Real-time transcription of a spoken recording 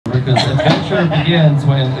adventure begins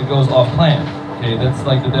when it goes off plan. Okay, that's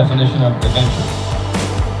like the definition of adventure.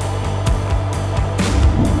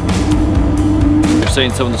 They're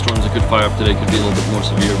saying some of the storms that could fire up today could be a little bit more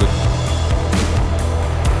severe, but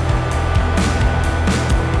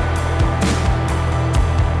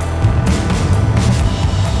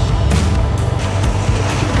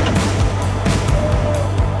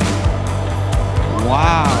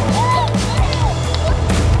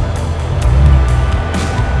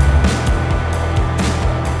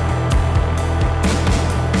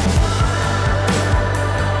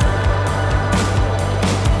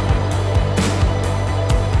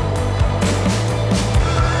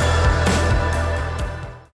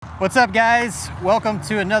What's up, guys? Welcome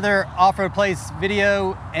to another Off-Road Place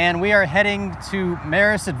video, and we are heading to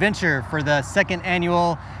MERUS Adventure for the second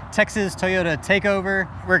annual Texas Toyota Takeover.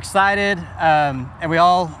 We're excited, and we're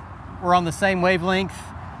on the same wavelength.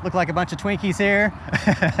 Look like a bunch of Twinkies here.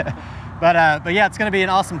 but yeah, it's gonna be an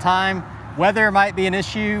awesome time. Weather might be an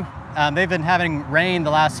issue. They've been having rain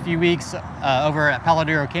the last few weeks over at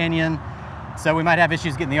Paladuro Canyon. So we might have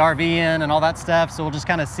issues getting the RV in and all that stuff. So we'll just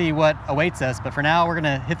kind of see what awaits us. But for now, we're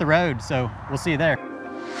gonna hit the road. So we'll see you there.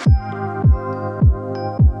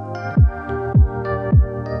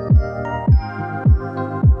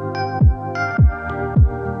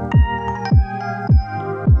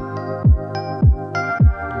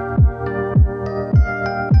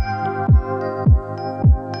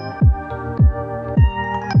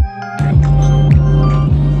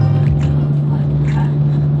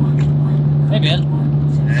 Hey, man.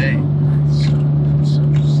 Hey.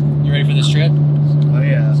 You ready for this trip? Oh,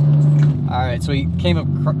 yeah. All right, so we came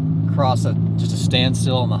across just a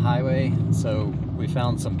standstill on the highway. So we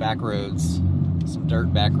found some back roads, some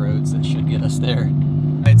dirt back roads that should get us there.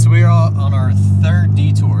 All right, so we're all on our third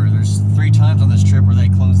detour. There's 3 times on this trip where they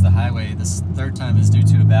closed the highway. This third time is due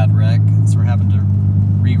to a bad wreck, so we're having to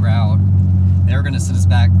reroute. They were gonna send us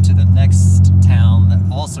back to the next town that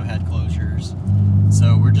also had closures.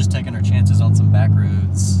 So we're just taking our chances on some back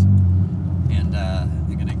roads, and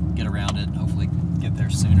we're gonna get around it and hopefully get there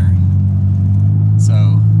sooner.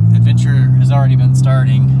 So adventure has already been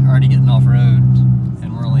starting, already getting off road,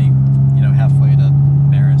 and we're only, halfway to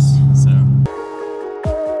MERUS. So.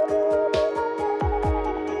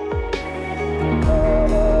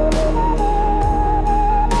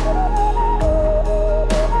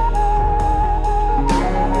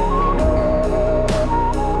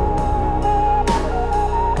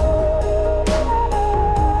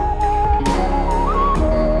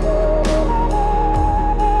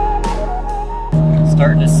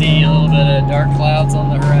 Starting to see a little bit of dark clouds on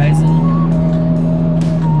the horizon.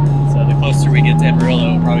 So the closer we get to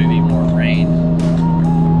Amarillo, it'll probably be more rain.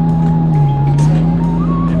 So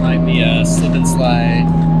it might be a slip and slide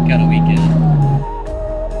kind of weekend.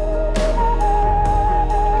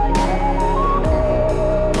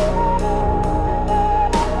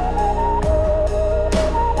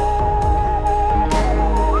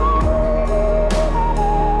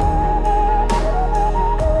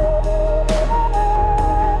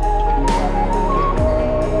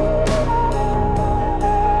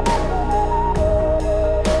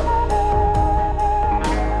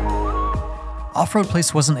 Off-Road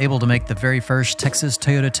Place wasn't able to make the very first Texas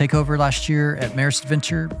Toyota Takeover last year at MERUS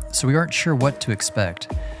Adventure, so we aren't sure what to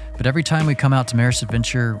expect. But every time we come out to MERUS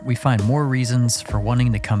Adventure, we find more reasons for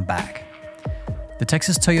wanting to come back. The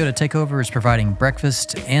Texas Toyota Takeover is providing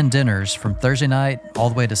breakfast and dinners from Thursday night all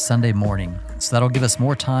the way to Sunday morning, so that'll give us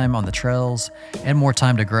more time on the trails and more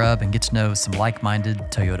time to grub and get to know some like-minded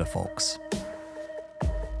Toyota folks.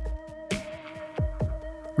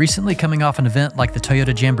 Recently coming off an event like the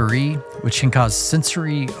Toyota Jamboree, which can cause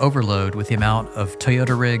sensory overload with the amount of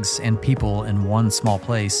Toyota rigs and people in one small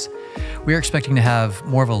place, we are expecting to have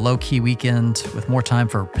more of a low-key weekend with more time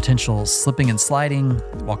for potential slipping and sliding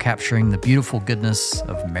while capturing the beautiful goodness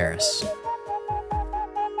of MERUS.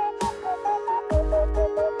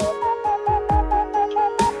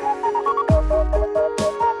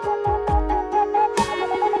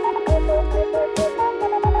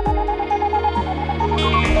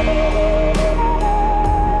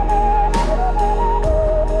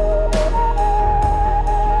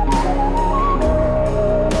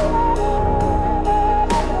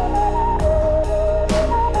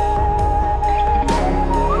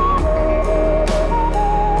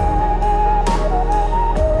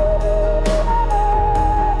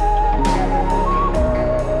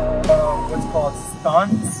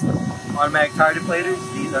 Automatic tire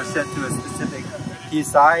deflators. These are set to a specific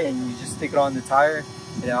PSI, and you just stick it on the tire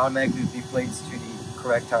and it automatically deflates to the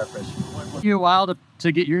correct tire pressure. You a while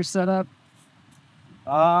to get yours set up?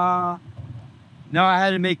 No, I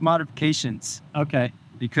had to make modifications Okay.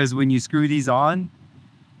 because when you screw these on,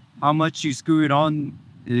 how much you screw it on,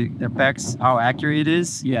 it affects how accurate it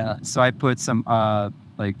is. Yeah. So I put some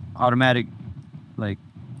like automatic like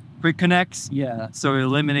quick connects. Yeah. So it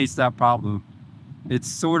eliminates that problem. It's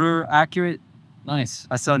sort of accurate. Nice.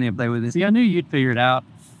 I still need to play with it. See, I knew you'd figure it out.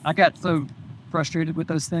 I got so frustrated with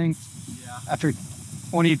those things. Yeah. After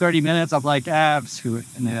 20, 30 minutes, I'm like, screw it.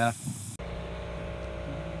 And yeah.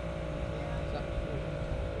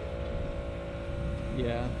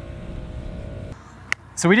 Yeah.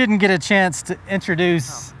 So we didn't get a chance to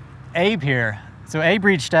introduce Abe here. So Abe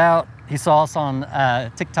reached out. He saw us on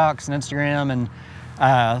TikToks and Instagram and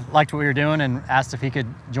liked what we were doing and asked if he could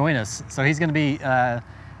join us. So he's going to be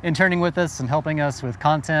interning with us and helping us with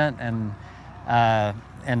content and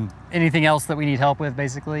anything else that we need help with,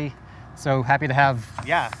 basically. So happy to have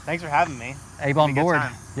thanks for having me. Abe on board.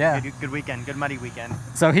 Time. Yeah, good weekend, good muddy weekend.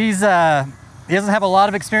 So he doesn't have a lot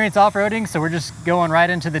of experience off-roading, so we're just going right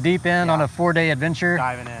into the deep end on a 4-day adventure.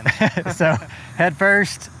 Diving in. So head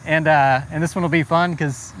first, and this one will be fun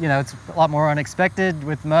because it's a lot more unexpected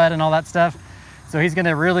with mud and all that stuff. So he's going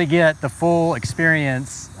to really get the full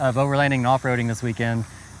experience of overlanding and off-roading this weekend.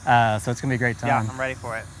 So it's going to be a great time. Yeah, I'm ready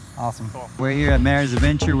for it. Awesome. Cool. We're here at MERUS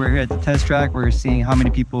Adventure. We're here at the test track. We're seeing how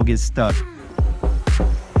many people get stuck.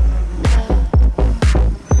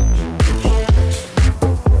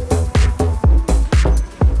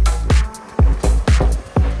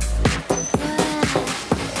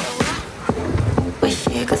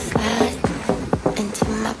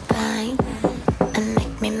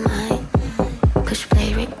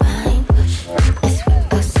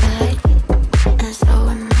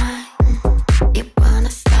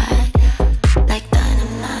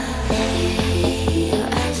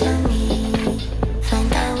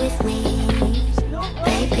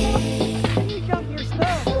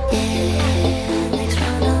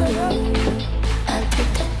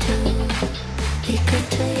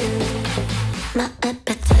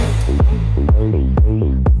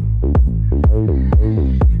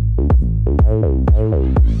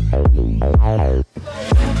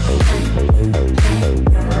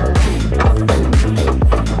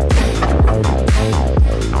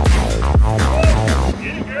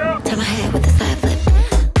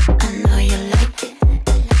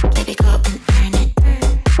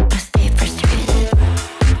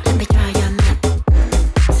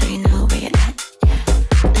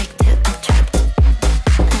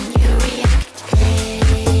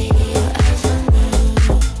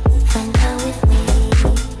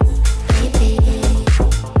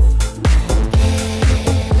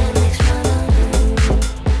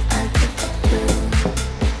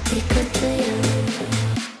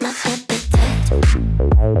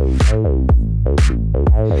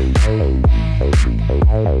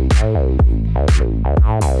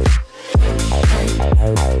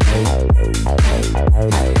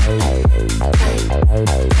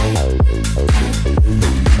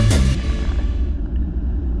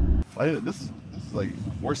 This is like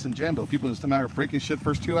worse than Jando. People just come out here breaking shit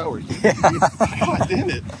first 2 hours. Yeah. God damn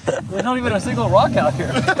it. There's not even a single rock out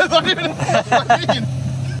here. Not even a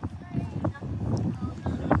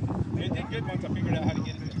It did good once I figured out how to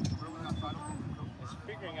get it. It's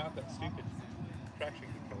figuring out that stupid traction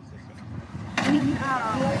control system.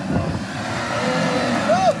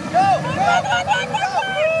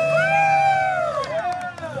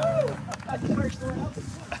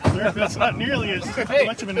 That's not nearly as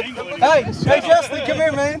much of an angle anymore. Hey, Justin, come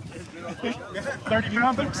here, man. 30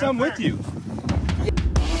 pounds, but some with you.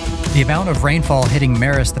 The amount of rainfall hitting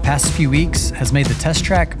MERUS the past few weeks has made the test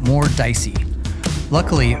track more dicey.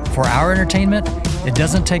 Luckily, for our entertainment, it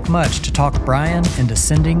doesn't take much to talk Brian into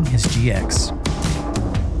sending his GX.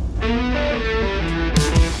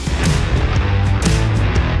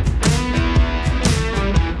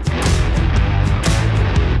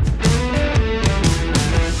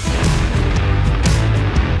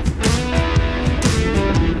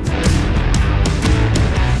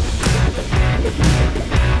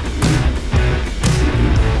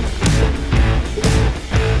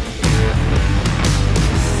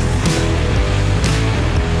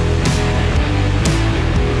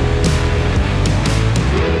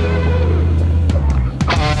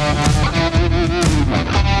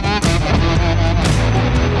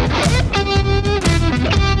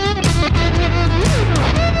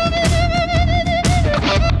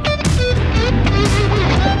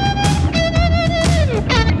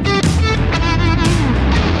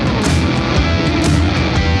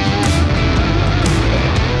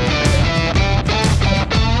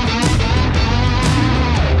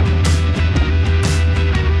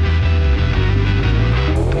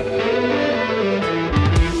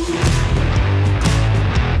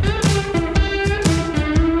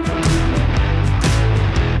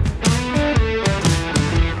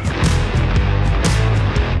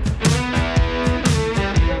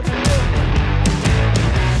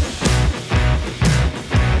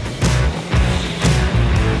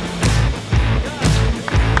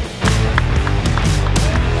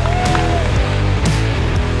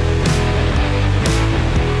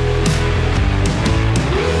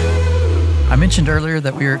 mentioned earlier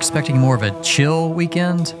that we were expecting more of a chill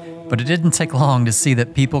weekend, but it didn't take long to see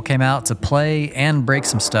that people came out to play and break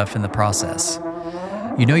some stuff in the process.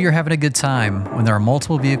 You know you're having a good time when there are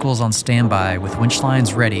multiple vehicles on standby with winch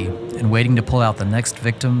lines ready and waiting to pull out the next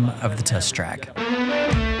victim of the test track.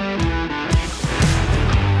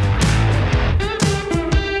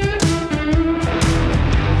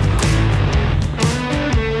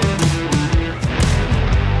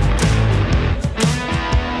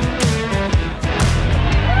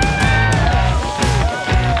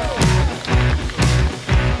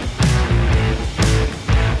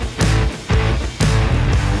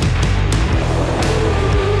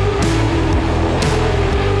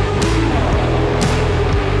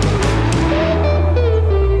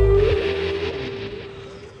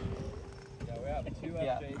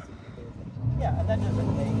 Yeah, and then just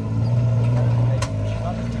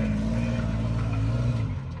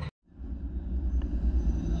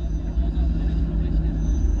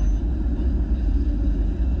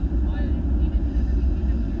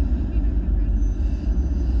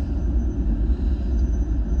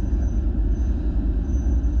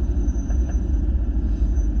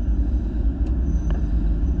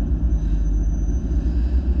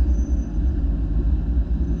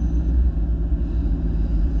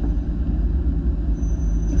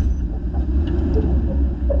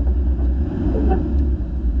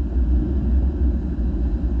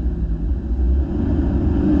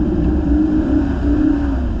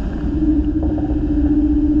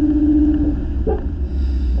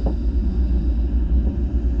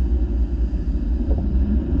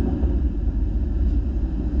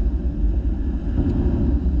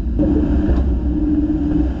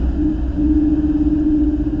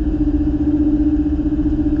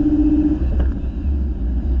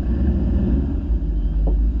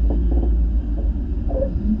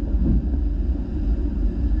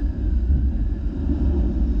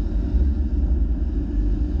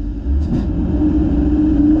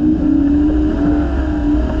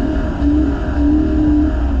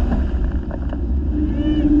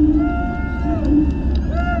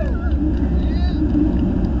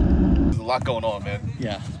lot going on, man.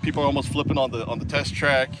 Yeah. People are almost flipping on the test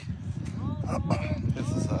track. This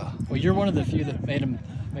is Well, you're one of the few that made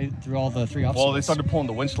it through all the 3 obstacles. well, they started pulling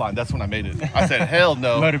the winch line. That's when I made it. I said, hell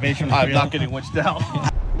no. Motivation. I'm not getting winched out.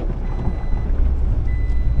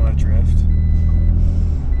 Want to drift?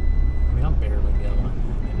 I mean, I'm barely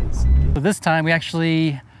going. So this time we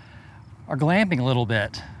actually are glamping a little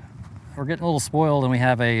bit. We're getting a little spoiled, and we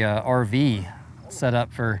have a RV set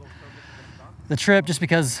up for the trip, just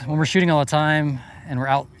because when we're shooting all the time and we're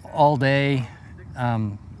out all day,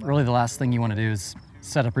 really the last thing you want to do is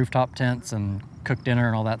set up rooftop tents and cook dinner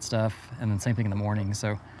and all that stuff, and then same thing in the morning.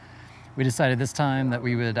 So we decided this time that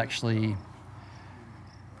we would actually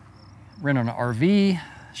rent an RV.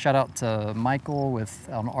 Shout out to Michael with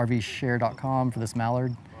RVshare.com for this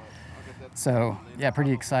Mallard. So yeah,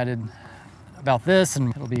 pretty excited about this,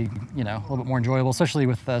 and it'll be, you know, a little bit more enjoyable, especially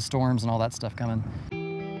with storms and all that stuff coming.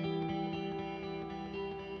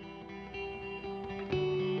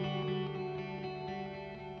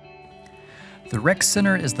 The Rec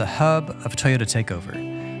Center is the hub of Toyota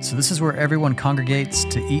Takeover. So this is where everyone congregates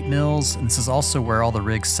to eat meals, and this is also where all the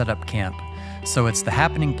rigs set up camp. So it's the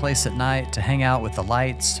happening place at night to hang out with the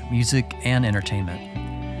lights, music, and entertainment.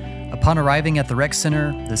 Upon arriving at the Rec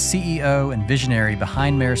Center, the CEO and visionary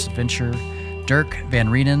behind MERUS Adventure, Dirk Van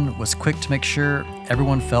Reenen, was quick to make sure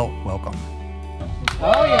everyone felt welcome.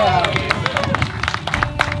 Oh yeah!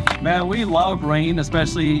 Man, we love rain,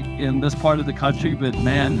 especially in this part of the country, but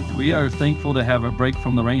man, we are thankful to have a break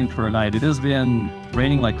from the rain for a night. It has been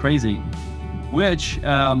raining like crazy, which,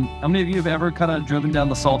 how many of you have ever kind of driven down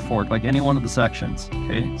the Salt Fork, like any one of the sections?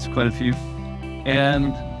 Okay, it's quite a few.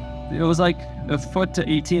 And it was like a foot to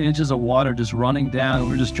 18 inches of water just running down.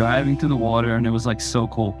 We're just driving through the water, and it was like so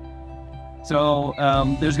cool. So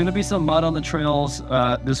there's gonna be some mud on the trails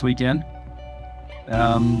this weekend.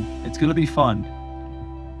 It's gonna be fun.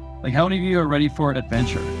 Like, how many of you are ready for an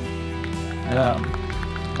adventure?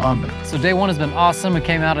 So day one has been awesome. We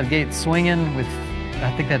came out of the gate swinging with,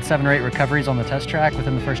 I think they had 7 or 8 recoveries on the test track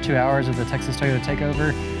within the first 2 hours of the Texas Toyota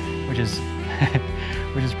Takeover, which is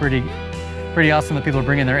pretty awesome that people are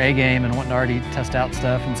bringing their A game and wanting to already test out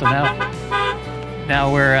stuff. And so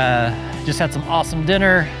now we're just had some awesome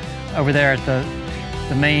dinner over there at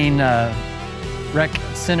the main rec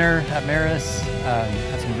center at MERUS.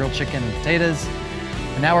 Had some grilled chicken and potatoes.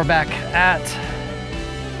 And now we're back at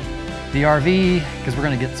the RV because we're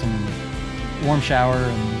gonna get some warm shower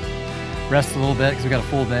and rest a little bit because we got a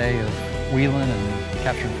full day of wheeling and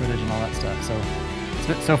capturing footage and all that stuff. So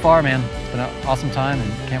So far, man, it's been an awesome time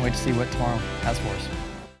and can't wait to see what tomorrow has for us.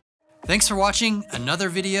 Thanks for watching another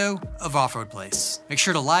video of Off-Road Place. Make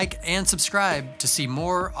sure to like and subscribe to see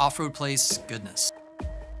more Off-Road Place goodness.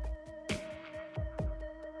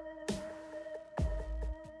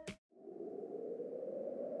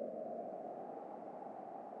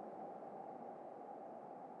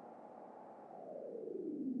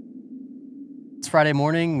 It's Friday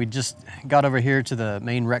morning. We just got over here to the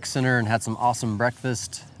main rec center and had some awesome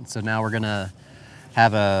breakfast. And so now we're gonna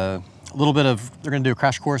have a little bit of, they're gonna do a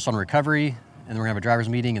crash course on recovery, and then we're gonna have a driver's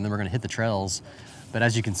meeting, and then we're gonna hit the trails. But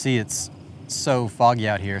as you can see, it's so foggy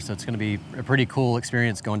out here, so it's gonna be a pretty cool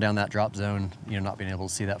experience going down that drop zone, you know, not being able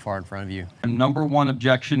to see that far in front of you. And number one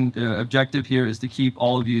objective here is to keep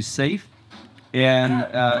all of you safe and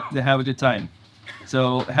to have a good time.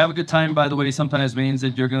 So have a good time, by the way, sometimes means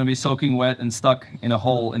that you're going to be soaking wet and stuck in a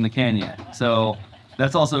hole in the canyon. So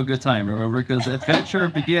that's also a good time, remember, because adventure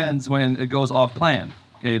begins when it goes off plan.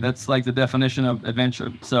 Okay, that's like the definition of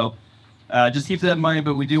adventure. So just keep that in mind,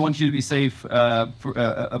 but we do want you to be safe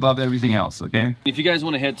above everything else, okay? If you guys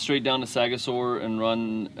want to head straight down to Sagasaur and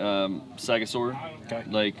run Sagasaur,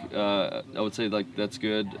 like I would say like that's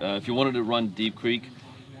good. If you wanted to run Deep Creek,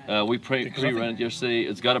 we pre-ran it yesterday.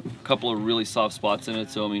 It's got a couple of really soft spots in it,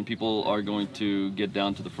 so I mean people are going to get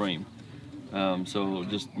down to the frame. So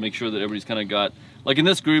just make sure that everybody's kind of got, like in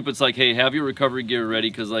this group, it's like, hey, have your recovery gear ready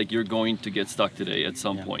because like you're going to get stuck today at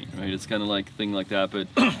some point, right? It's kind of like a thing like that, but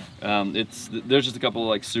there's just a couple of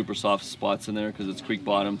like super soft spots in there because it's creek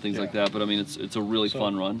bottom, things like that. But I mean, it's a really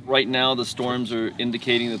fun run. Right now, the storms are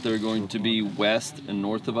indicating that they're going to be west and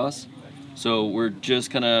north of us. So we're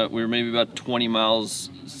maybe about 20 miles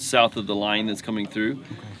south of the line that's coming through.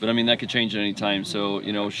 But I mean, that could change at any time. So,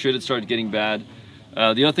 you know, should it start getting bad,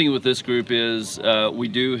 the other thing with this group is we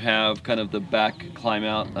do have kind of the back climb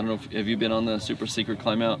out. I don't know have you been on the super secret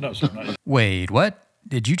climb out? No, sir. Not. Wait, what?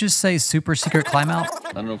 Did you just say super secret climb out?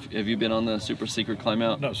 I don't know have you been on the super secret climb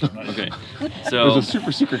out? No, sir. Not. Okay. So There's a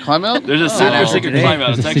super secret climb out? there's a super secret climb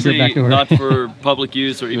out. It's There's a secret actually back door. not for public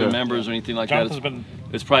use or even members or anything like Jonathan's that. been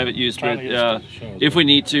It's private use, but trying to get us to show us if we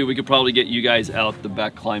need to, we could probably get you guys out the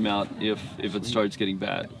back climb out if it starts getting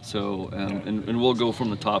bad. So and we'll go from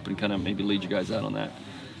the top and kind of maybe lead you guys out on that.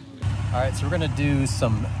 All right, so we're gonna do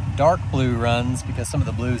some dark blue runs because some of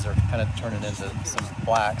the blues are kind of turning into some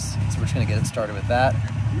blacks. So we're just gonna get it started with that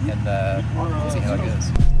and see how it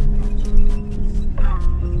goes.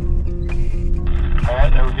 All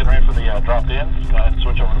right, now we're getting ready for the drop in. Go ahead and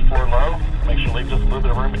switch over to 4 low. Make sure to leave just a little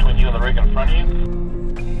bit of room between you and the rig in front of you.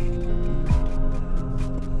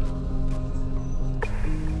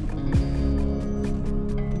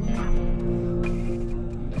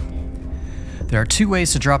 There are two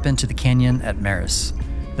ways to drop into the canyon at MERUS.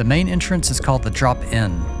 The main entrance is called the Drop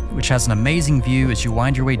In, which has an amazing view as you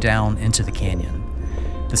wind your way down into the canyon.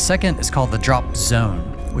 The second is called the Drop Zone,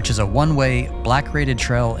 which is a one-way, black-rated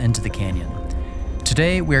trail into the canyon.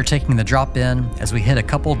 Today, we are taking the Drop In as we hit a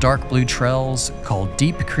couple dark blue trails called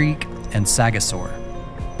Deep Creek and Sagasaur.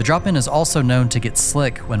 The Drop In is also known to get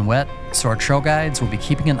slick when wet, so our trail guides will be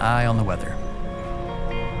keeping an eye on the weather.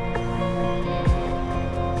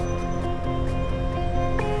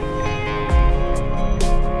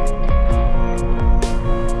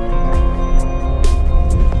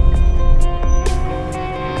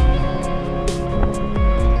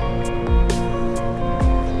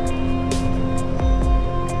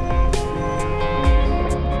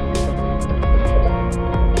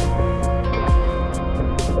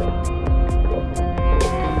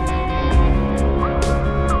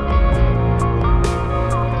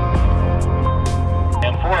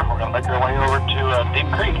 Make your way over to Deep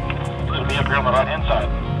Creek. This will be up here on the right-hand side.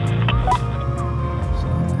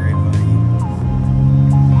 Great, buddy.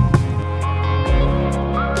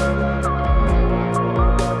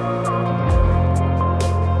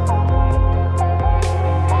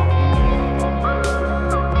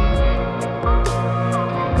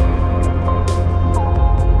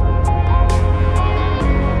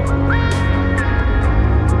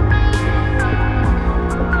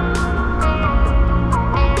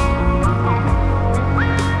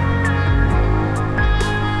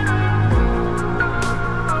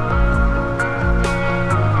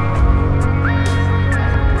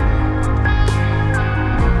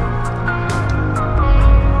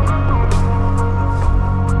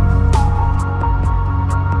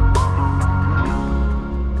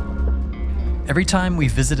 Every time we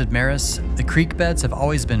visited MERUS, the creek beds have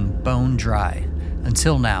always been bone dry,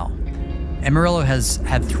 until now. Amarillo has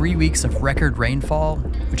had 3 weeks of record rainfall,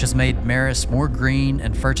 which has made MERUS more green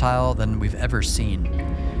and fertile than we've ever seen.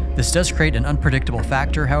 This does create an unpredictable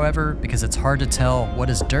factor, however, because it's hard to tell what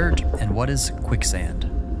is dirt and what is quicksand.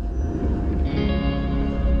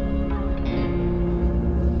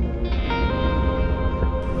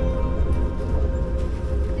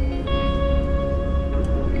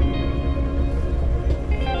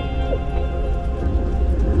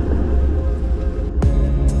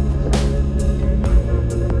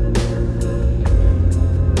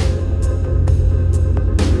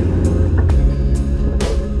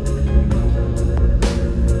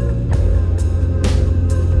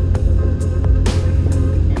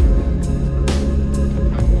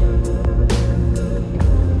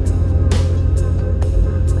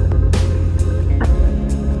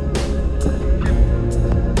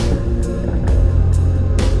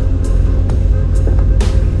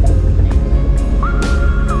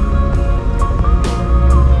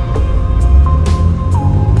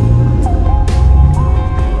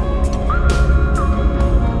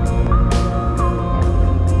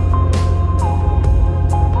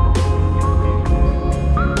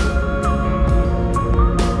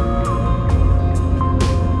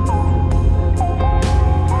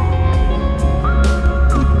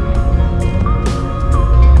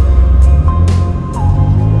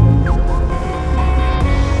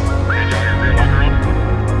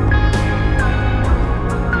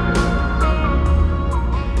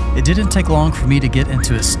 It didn't take long for me to get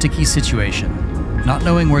into a sticky situation. Not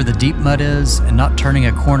knowing where the deep mud is and not turning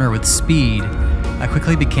a corner with speed, I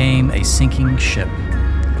quickly became a sinking ship.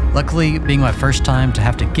 Luckily, being my first time to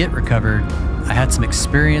have to get recovered, I had some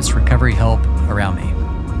experienced recovery help around me.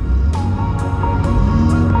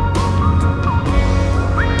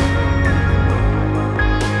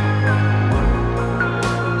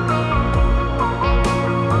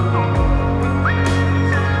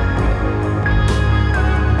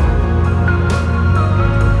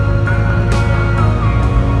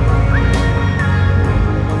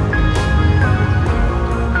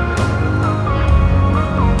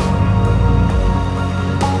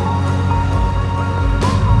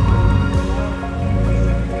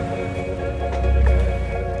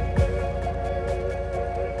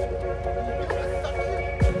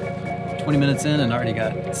 Minutes in and already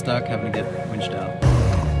got stuck having to get winched out.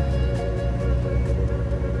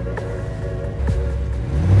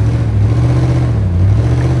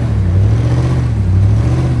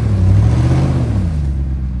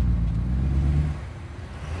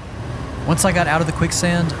 Once I got out of the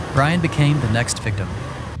quicksand, Brian became the next victim.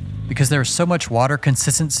 Because there is so much water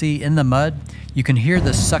consistency in the mud, you can hear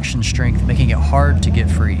the suction strength making it hard to get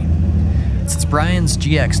free. Since Brian's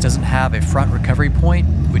GX doesn't have a front recovery point,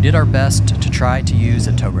 we did our best to try to use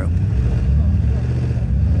a tow rope.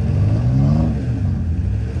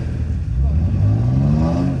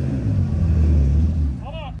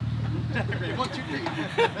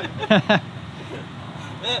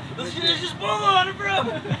 Let's just blow on it, bro!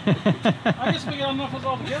 I guess we got enough of us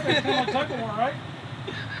all together. It's kind of like Tuckamore, right?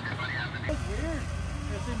 That's weird.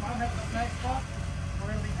 Because they might have a snag spot. We're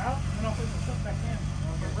going to be out, and then I'll put the stuff back in.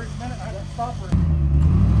 For a brief minute, I had to stop her.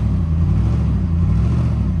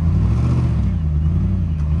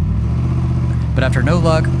 But after no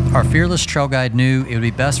luck, our fearless trail guide knew it would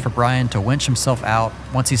be best for Brian to winch himself out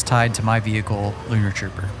once he's tied to my vehicle, Lunar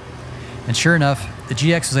Trooper. And sure enough, the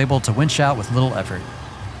GX was able to winch out with little effort.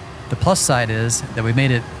 The plus side is that we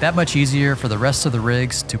made it that much easier for the rest of the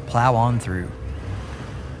rigs to plow on through.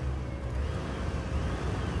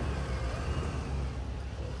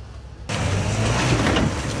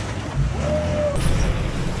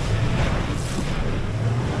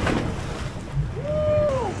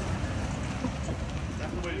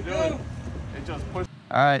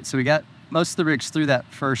 All right, so we got most of the rigs through that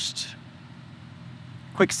first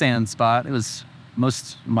quicksand spot. It was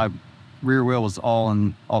my rear wheel was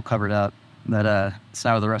all covered up. That's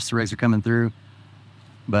how the rest of the rigs are coming through.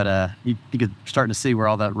 But you could starting to see where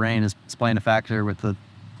all that rain is playing a factor with the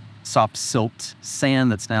soft silt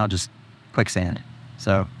sand that's now just quicksand.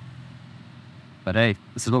 So, but hey,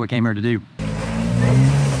 this is what we came here to do.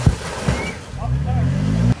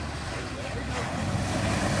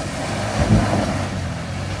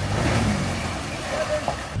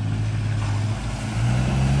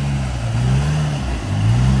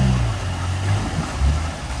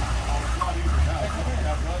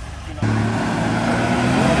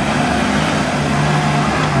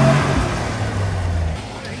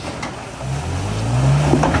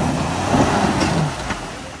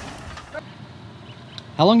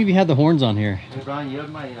 How long have you had the horns on here? Hey Brian, you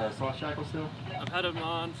have my soft shackle still? I've had them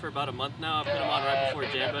on for about a month now. I put them on right before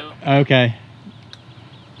Jambo. Okay.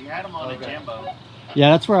 You had them on at Jambo.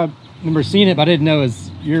 Yeah, that's where I remember seeing it, but I didn't know it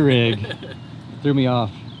was your rig. Threw me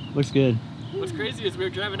off. Looks good. What's crazy is we were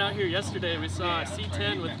driving out here yesterday. We saw a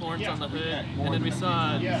C10 with horns on the hood, and then we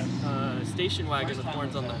saw a station wagon with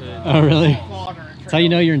horns on the hood. Oh, really? That's how you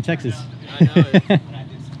know you're in Texas. I know it.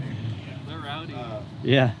 They're rowdy.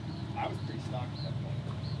 Yeah.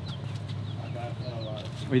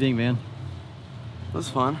 What do you think, man? It was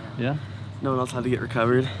fun. Yeah? No one else had to get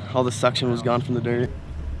recovered. All the suction was gone from the dirt.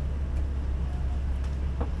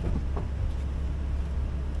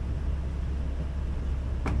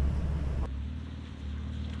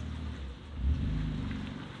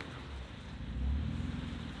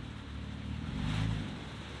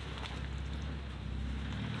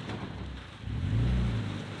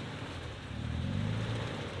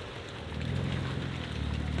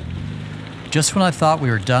 Just when I thought we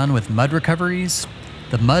were done with mud recoveries,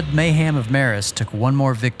 the mud mayhem of MERUS took one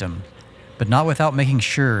more victim, but not without making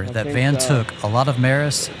sure that Van took a lot of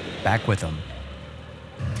MERUS back with him.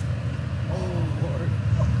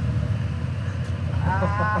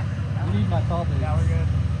 You need my call, please. Yeah, we're good.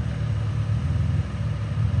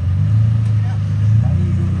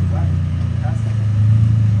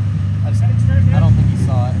 I don't think he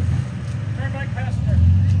saw it. Turn back passenger.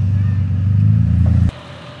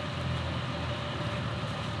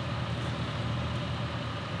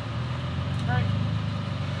 Right.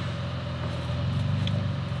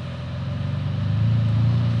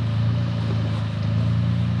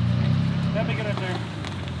 Let me get up there.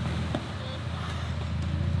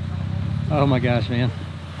 Oh my gosh, man.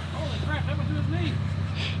 Holy crap, that went through his knee.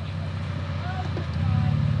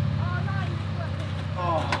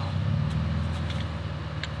 Oh.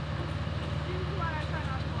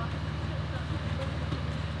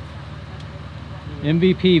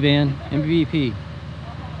 MVP, Van. MVP.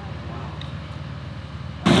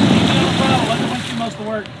 Let the windshield most of the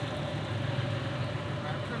work.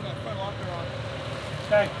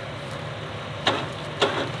 Okay.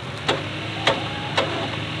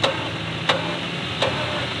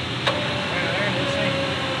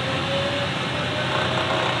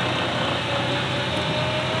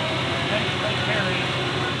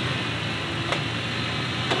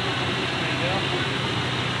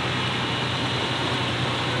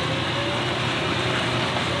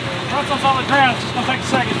 Once on the ground, it's just going to take a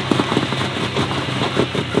second.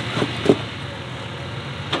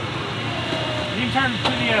 You can turn to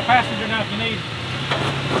the passenger now if you need.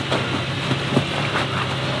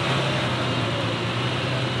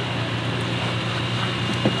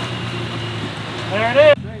 There it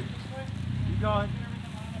is. Great. Keep going.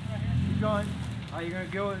 Keep going. All right, you're going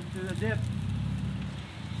to go into the dip.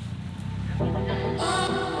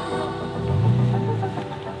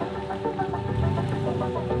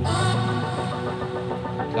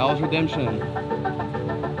 That was redemption.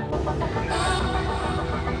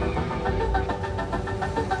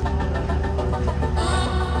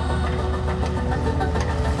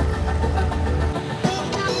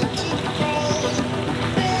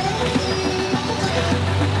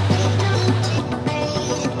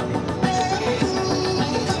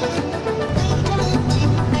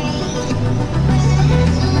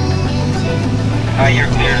 You're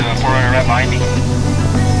clear to the 400 right behind me.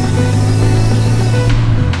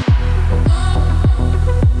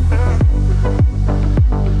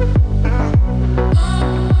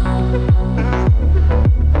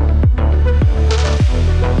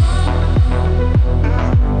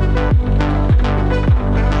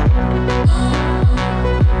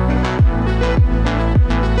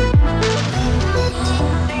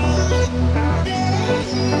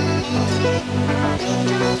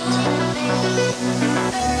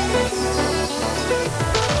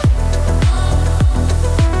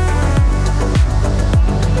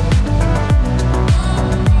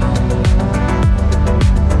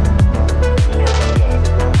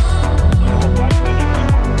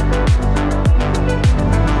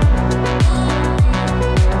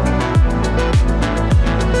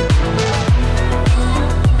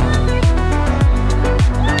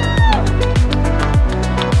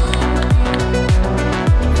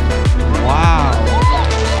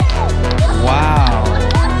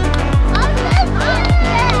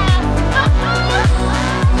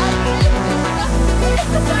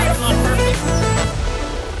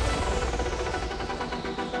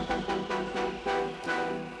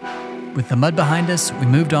 With the mud behind us, we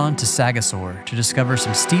moved on to Sagasor to discover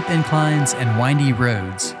some steep inclines and windy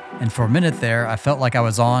roads. And for a minute there, I felt like I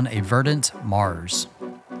was on a verdant Mars.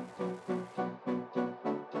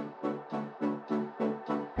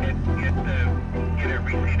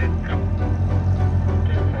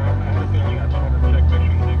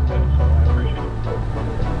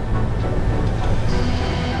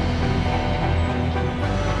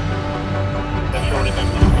 That's short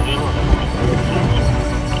enough.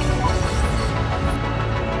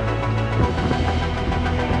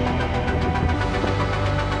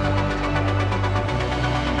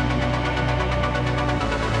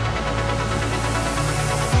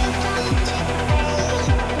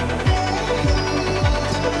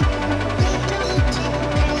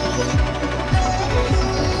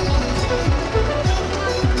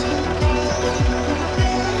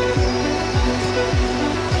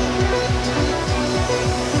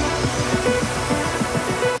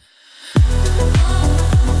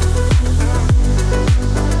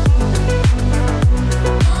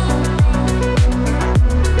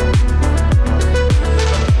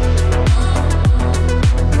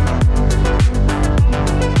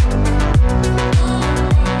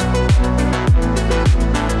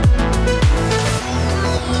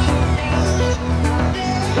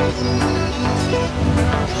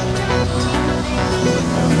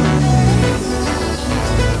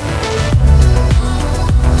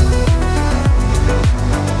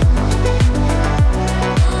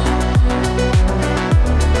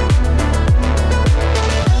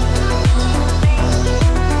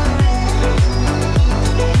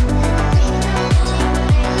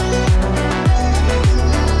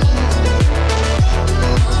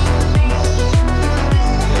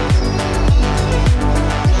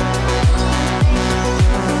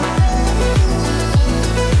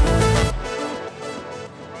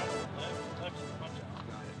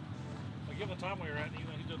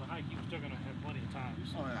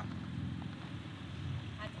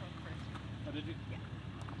 did you? Yeah.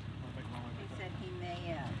 He said he may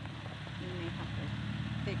have to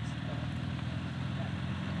fix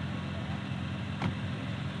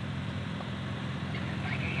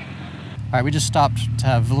All right, we just stopped to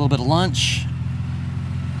have a little bit of lunch,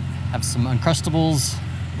 have some Uncrustables,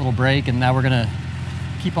 a little break, and now we're gonna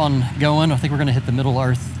keep on going. I think we're gonna hit the Middle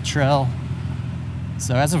Earth Trail.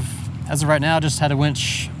 So as of right now, just had to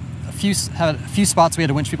winch had a few spots we had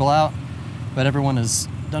to winch people out, but everyone has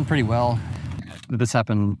done pretty well. Did this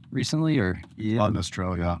happen recently or? Yeah. On this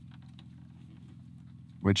trail, yeah.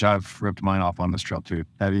 Which I've ripped mine off on this trail too.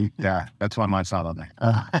 Have you? Yeah, that's why mine's not on there.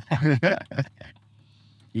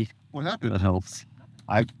 What happened? That helps.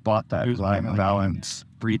 I bought that balance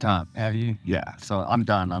 3 times. Have you? Yeah, so I'm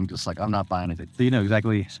done. I'm just like, I'm not buying anything. So you know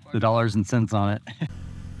exactly the dollars and cents on it.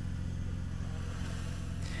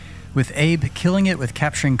 With Abe killing it with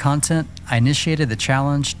capturing content, I initiated the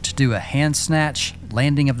challenge to do a hand snatch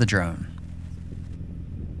landing of the drone.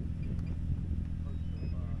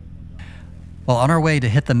 While on our way to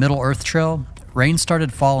hit the Middle Earth Trail, rain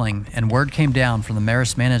started falling and word came down from the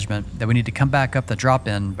MERUS management that we need to come back up the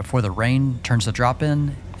drop-in before the rain turns the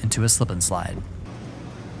drop-in into a slip and slide.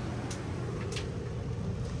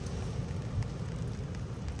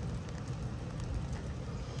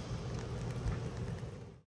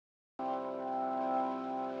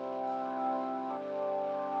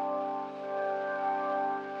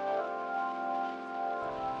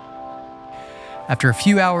 After a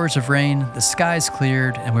few hours of rain, the skies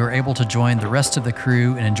cleared and we were able to join the rest of the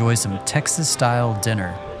crew and enjoy some Texas-style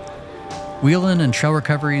dinner. Wheelin' and trail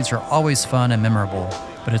recoveries are always fun and memorable,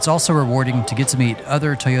 but it's also rewarding to get to meet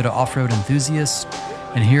other Toyota off-road enthusiasts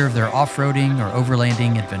and hear of their off-roading or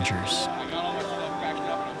overlanding adventures.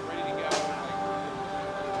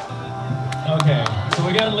 Okay, so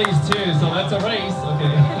we got at least 2, so that's a race.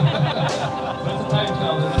 Okay. That's a time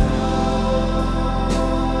challenge.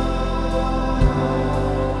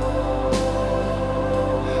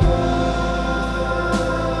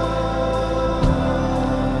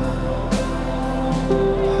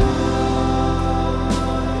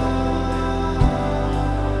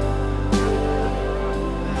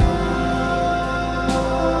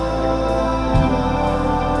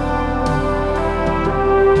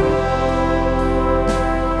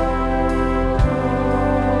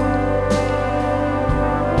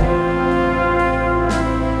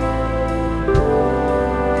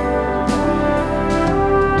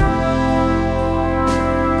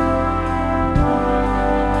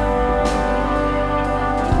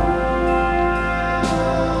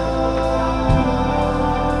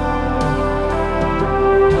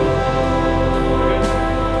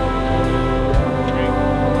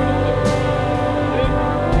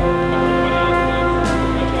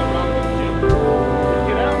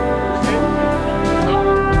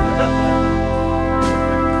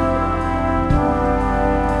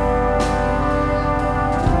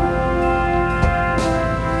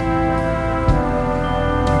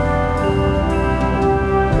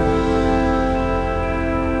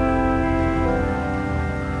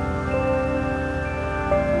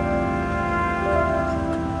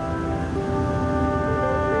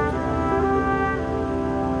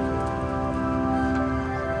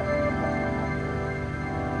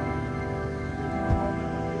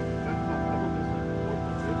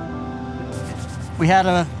 We had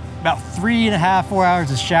about 3.5, 4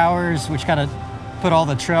 hours of showers, which kind of put all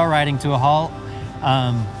the trail riding to a halt.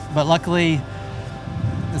 But luckily,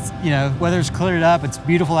 weather's cleared up. It's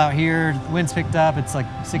beautiful out here. The wind's picked up. It's like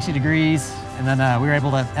 60 degrees. And then we were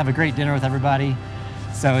able to have a great dinner with everybody.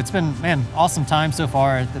 So it's been, man, awesome time so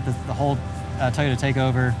far at the whole Toyota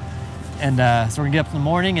Takeover. And so we're gonna get up in the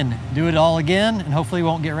morning and do it all again, and hopefully we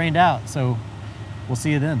won't get rained out. So we'll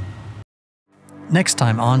see you then. Next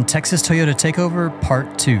time on Texas Toyota Takeover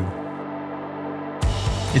Part 2.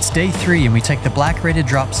 It's day 3 and we take the black rated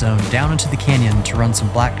drop zone down into the canyon to run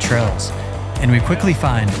some black trails. And we quickly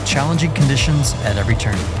find challenging conditions at every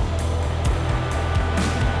turn.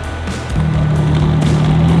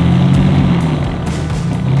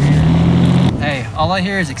 Hey, all I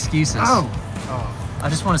hear is excuses. Oh. I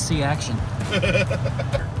just want to see action.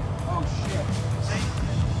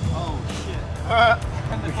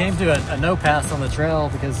 We came to a no pass on the trail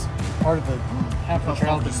because part of half the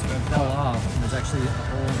trail just fell off and there's actually a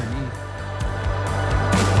hole underneath.